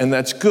pleasant and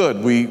that's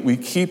good. We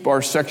keep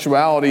our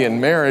sexuality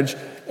in marriage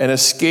and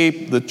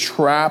escape the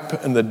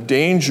trap and the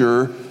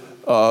danger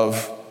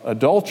of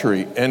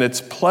adultery. And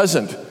it's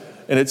pleasant.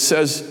 And it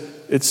says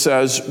it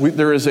says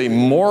there is a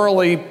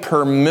morally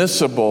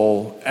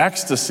permissible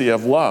ecstasy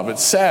of love. It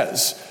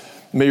says,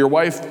 may your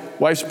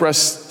wife's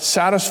breasts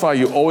satisfy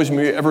you always,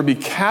 may you ever be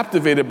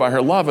captivated by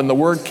her love. And the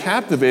word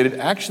captivated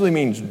actually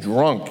means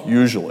drunk,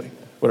 usually.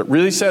 What it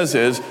really says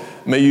is,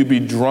 may you be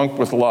drunk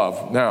with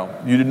love. Now,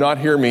 you did not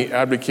hear me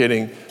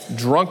advocating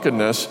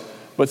drunkenness,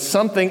 but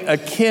something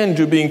akin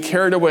to being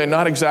carried away,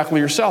 not exactly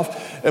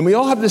yourself. And we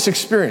all have this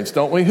experience,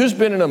 don't we? Who's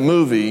been in a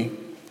movie?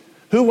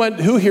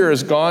 Who here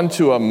has gone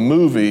to a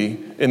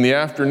movie in the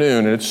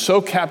afternoon, and it's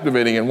so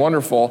captivating and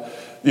wonderful?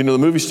 You know, the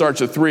movie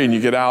starts at 3 and you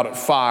get out at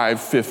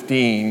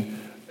 5:15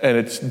 and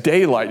it's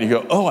daylight. And you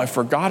go, oh, I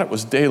forgot it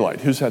was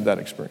daylight. Who's had that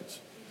experience?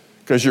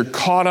 Because you're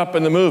caught up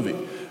in the movie.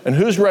 And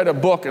who's read a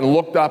book and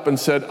looked up and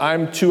said,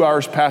 I'm 2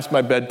 hours past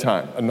my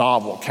bedtime? A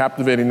novel,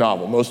 captivating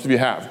novel. Most of you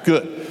have.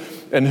 Good.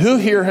 And who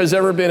here has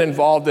ever been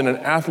involved in an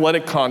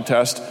athletic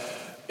contest,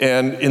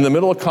 and in the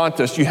middle of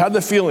contest, you had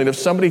the feeling if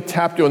somebody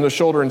tapped you on the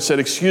shoulder and said,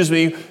 excuse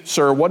me,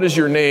 sir, what is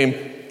your name?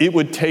 It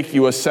would take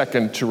you a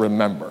second to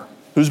remember.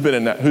 Who's been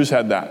in that? Who's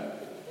had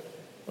that?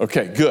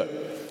 Okay, good.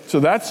 So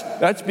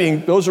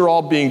those are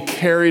all being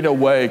carried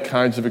away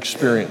kinds of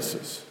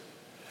experiences.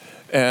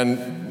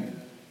 And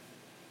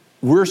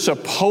we're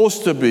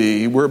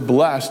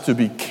blessed to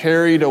be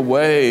carried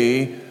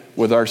away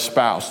with our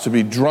spouse, to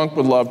be drunk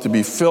with love, to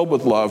be filled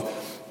with love.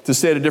 To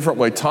say it a different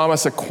way,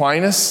 Thomas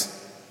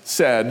Aquinas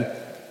said,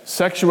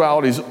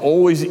 sexuality is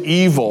always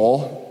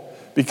evil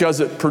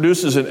because it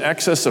produces an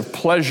excess of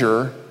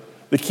pleasure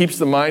that keeps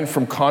the mind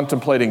from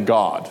contemplating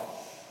God.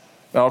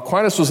 Now,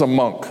 Aquinas was a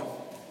monk,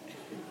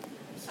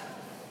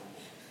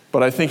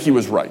 but I think he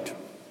was right.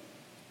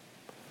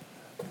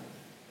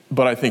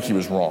 But I think he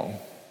was wrong.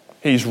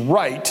 He's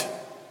right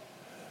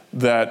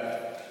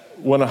that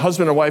when a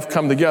husband and wife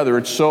come together,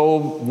 it's so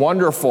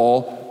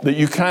wonderful that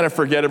you kind of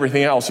forget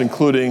everything else,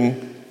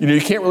 including,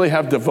 you can't really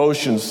have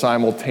devotion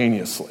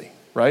simultaneously,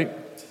 right?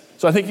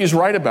 So I think he's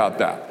right about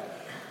that.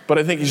 But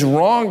I think he's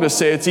wrong to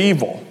say it's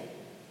evil.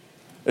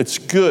 It's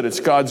good. It's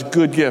God's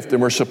good gift,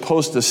 and we're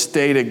supposed to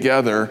stay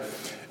together.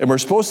 And we're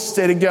supposed to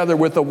stay together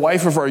with the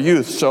wife of our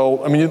youth.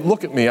 So,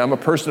 look at me. I'm a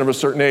person of a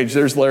certain age.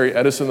 There's Larry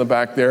Edison in the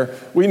back there.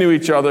 We knew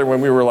each other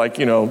when we were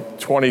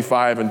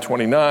 25 and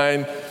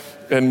 29.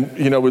 And,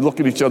 we look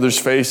at each other's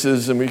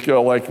faces and we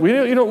go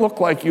you don't look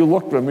like you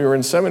looked when we were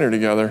in seminary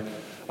together.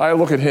 I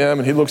look at him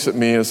and he looks at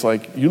me. It's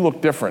like, you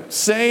look different.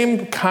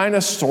 Same kind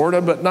of, sort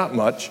of, but not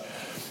much.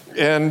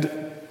 And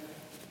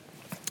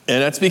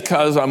that's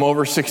because I'm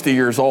over 60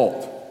 years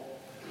old.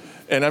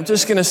 And I'm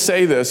just going to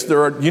say this.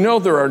 There are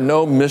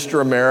no Mr.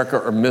 America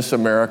or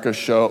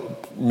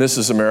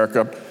Mrs.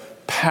 America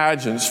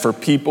pageants for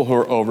people who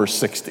are over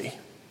 60.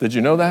 Did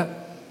you know that?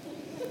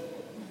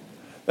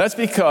 That's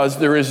because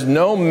there is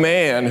no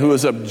man who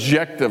is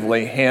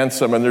objectively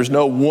handsome, and there's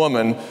no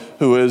woman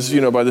who is,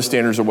 by the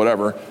standards of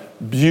whatever,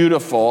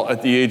 beautiful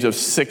at the age of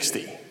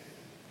 60.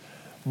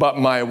 But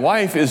my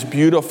wife is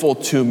beautiful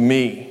to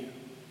me.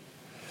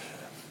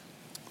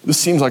 This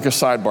seems like a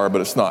sidebar,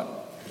 but it's not.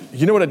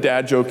 You know what a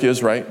dad joke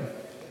is, right?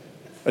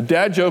 A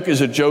dad joke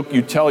is a joke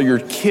you tell your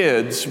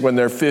kids when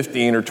they're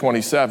 15 or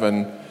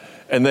 27,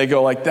 and they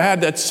go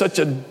Dad, that's such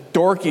a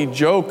dorky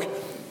joke.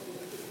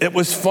 It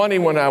was funny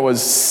when I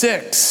was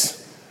 6.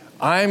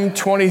 I'm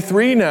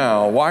 23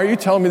 now. Why are you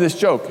telling me this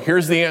joke?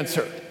 Here's the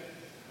answer.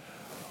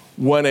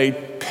 When a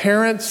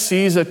parent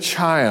sees a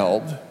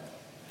child,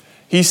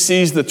 he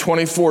sees the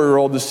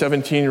 24-year-old, the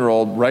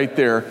 17-year-old right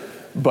there,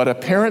 but a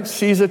parent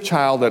sees a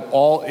child at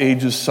all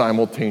ages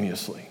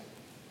simultaneously.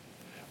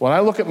 When I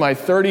look at my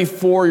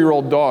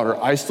 34-year-old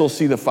daughter, I still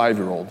see the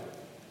 5-year-old.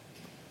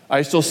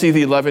 I still see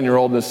the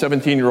 11-year-old and the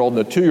 17-year-old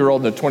and the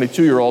 2-year-old and the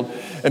 22-year-old.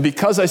 And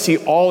because I see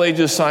all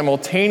ages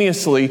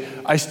simultaneously,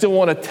 I still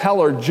want to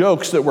tell her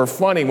jokes that were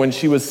funny when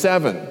she was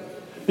 7.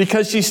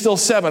 Because she's still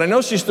 7. I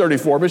know she's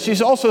 34, but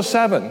she's also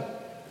 7.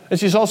 And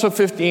she's also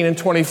 15 and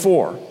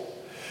 24.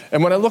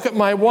 And when I look at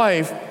my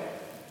wife,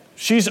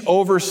 she's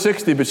over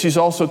 60, but she's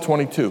also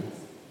 22.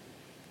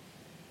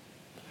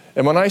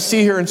 And when I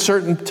see her in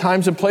certain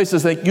times and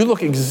places, I think, you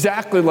look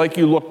exactly like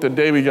you looked the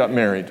day we got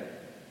married.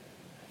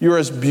 You're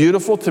as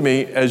beautiful to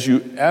me as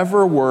you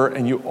ever were,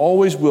 and you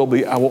always will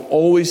be. I will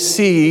always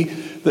see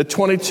the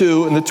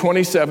 22 and the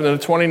 27 and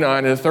the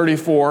 29 and the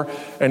 34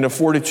 and the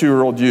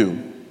 42-year-old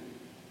you.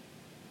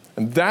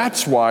 And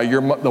that's why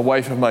you're the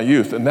wife of my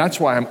youth. And that's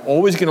why I'm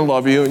always going to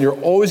love you, and you're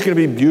always going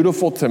to be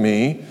beautiful to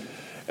me,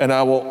 and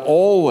I will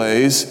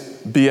always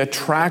be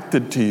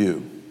attracted to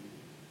you.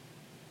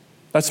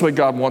 That's the way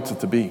God wants it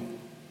to be.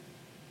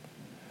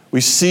 We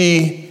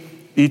see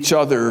each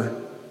other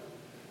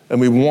and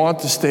we want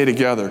to stay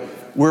together.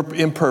 We're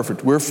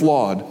imperfect, we're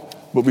flawed,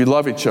 but we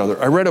love each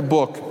other. I read a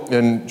book,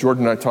 and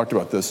Jordan and I talked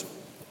about this,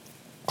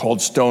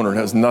 called Stoner. It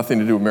has nothing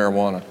to do with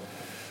marijuana.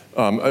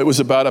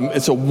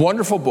 It's a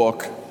wonderful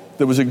book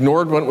that was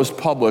ignored when it was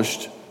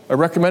published. I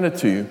recommend it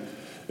to you.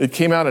 It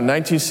came out in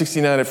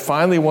 1969. It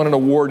finally won an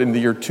award in the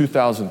year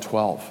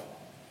 2012.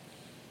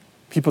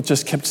 People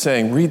just kept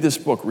saying, read this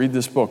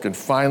book. And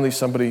finally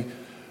somebody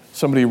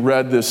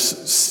read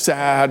this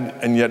sad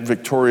and yet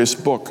victorious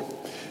book.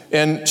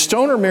 And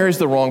Stoner marries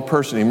the wrong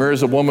person. He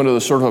marries a woman with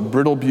a sort of a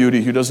brittle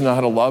beauty who doesn't know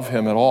how to love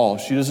him at all.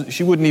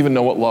 She wouldn't even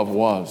know what love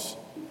was.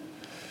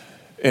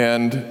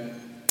 And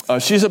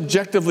she's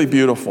objectively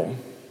beautiful.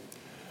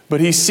 But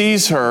he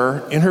sees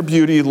her in her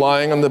beauty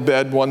lying on the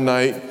bed one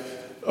night,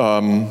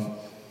 and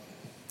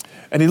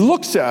he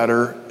looks at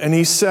her and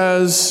he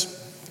says,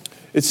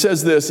 it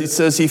says this, he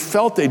says, he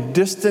felt a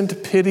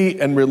distant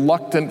pity and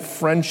reluctant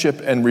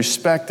friendship and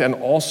respect and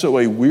also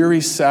a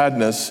weary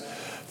sadness,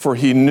 for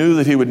he knew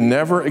that he would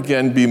never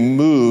again be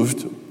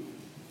moved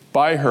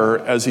by her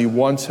as he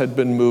once had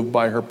been moved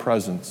by her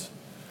presence.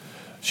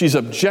 She's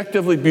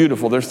objectively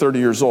beautiful. They're 30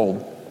 years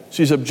old.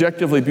 She's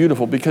objectively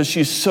beautiful because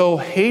she's so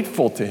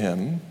hateful to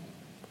him,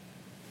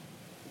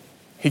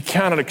 he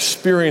cannot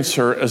experience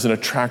her as an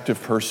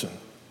attractive person.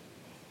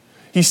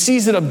 He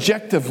sees it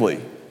objectively,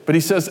 but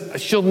he says,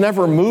 she'll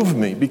never move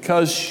me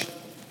because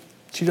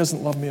she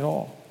doesn't love me at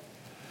all.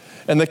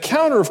 And the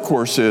counter, of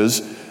course,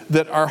 is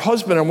that our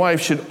husband and wife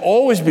should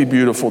always be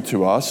beautiful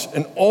to us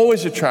and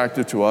always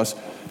attractive to us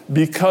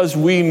because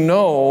we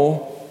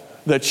know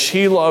that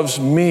she loves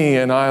me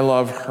and I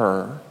love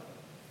her.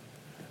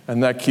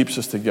 And that keeps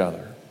us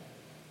together.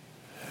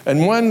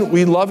 And when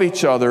we love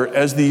each other,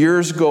 as the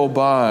years go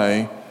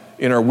by,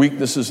 in our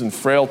weaknesses and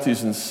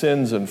frailties and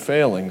sins and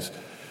failings,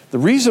 the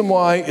reason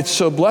why it's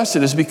so blessed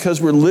is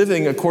because we're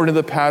living according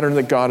to the pattern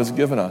that God has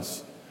given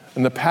us.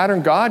 And the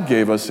pattern God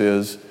gave us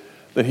is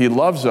that he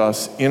loves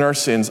us in our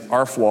sins,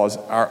 our flaws,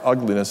 our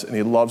ugliness, and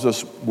he loves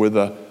us with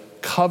a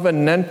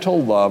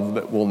covenantal love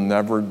that will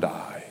never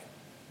die.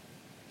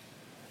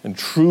 And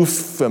true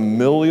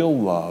familial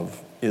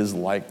love is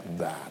like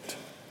that.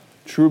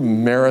 True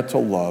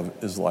marital love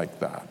is like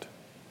that.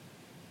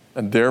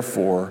 And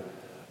therefore,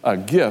 a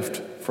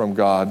gift from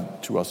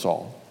God to us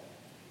all.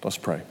 Let's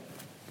pray.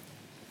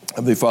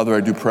 Heavenly Father,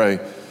 I do pray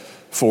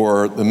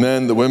for the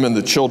men, the women,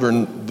 the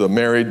children, the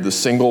married, the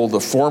single, the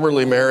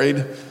formerly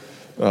married,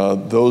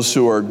 those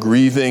who are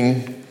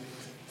grieving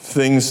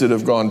things that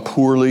have gone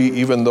poorly,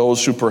 even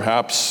those who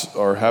perhaps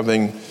are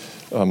having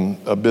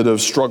a bit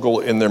of struggle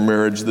in their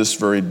marriage this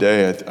very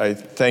day. I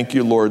thank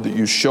you, Lord, that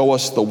you show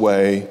us the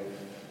way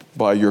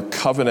by your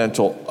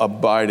covenantal,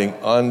 abiding,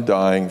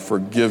 undying,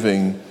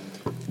 forgiving,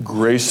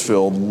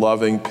 grace-filled,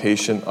 loving,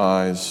 patient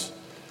eyes.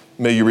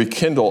 May you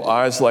rekindle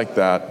eyes like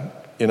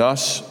that in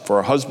us, for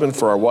our husband,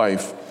 for our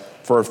wife,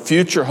 for our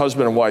future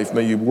husband and wife.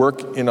 May you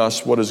work in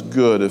us what is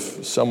good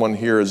if someone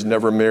here is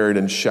never married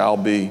and shall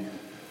be.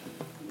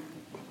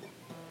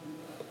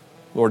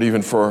 Lord,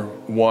 even for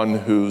one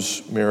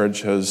whose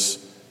marriage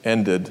has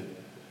ended,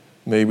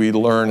 may we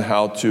learn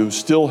how to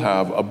still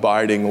have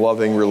abiding,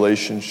 loving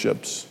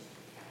relationships.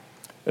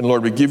 And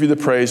Lord, we give you the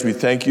praise. We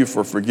thank you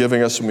for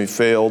forgiving us when we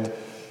failed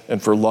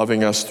and for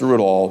loving us through it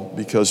all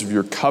because of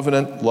your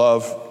covenant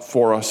love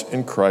for us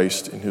in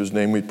Christ, in whose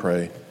name we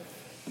pray.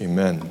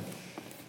 Amen.